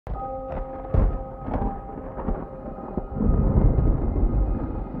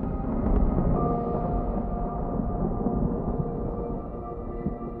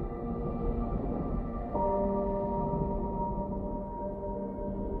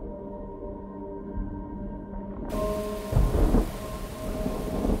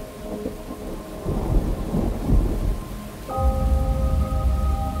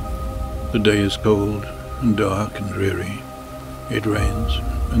The day is cold and dark and dreary. It rains,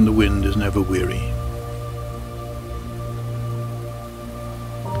 and the wind is never weary.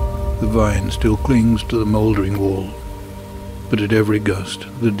 The vine still clings to the mouldering wall, but at every gust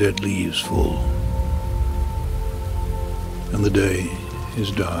the dead leaves fall, and the day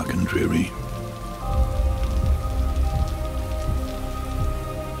is dark and dreary.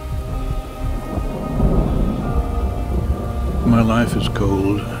 My life is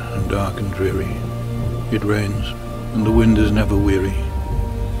cold and dark and dreary. It rains, and the wind is never weary.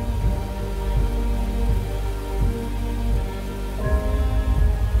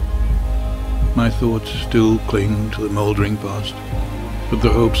 My thoughts still cling to the mouldering past, but the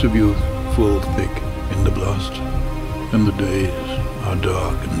hopes of youth fall thick in the blast, and the days are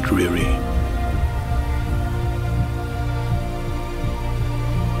dark and dreary.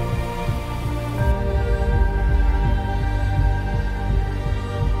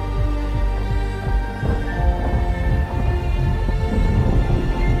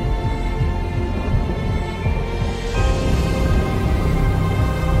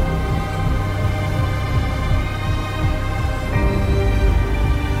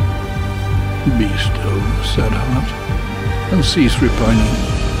 Be still, sad heart, and cease repining.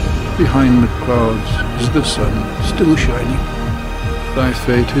 Behind the clouds is the sun still shining. Thy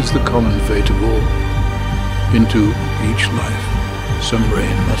fate is the common fate of all. Into each life some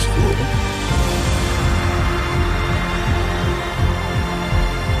rain must fall.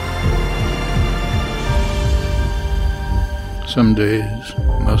 Some days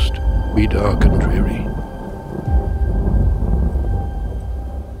must be dark and dreary.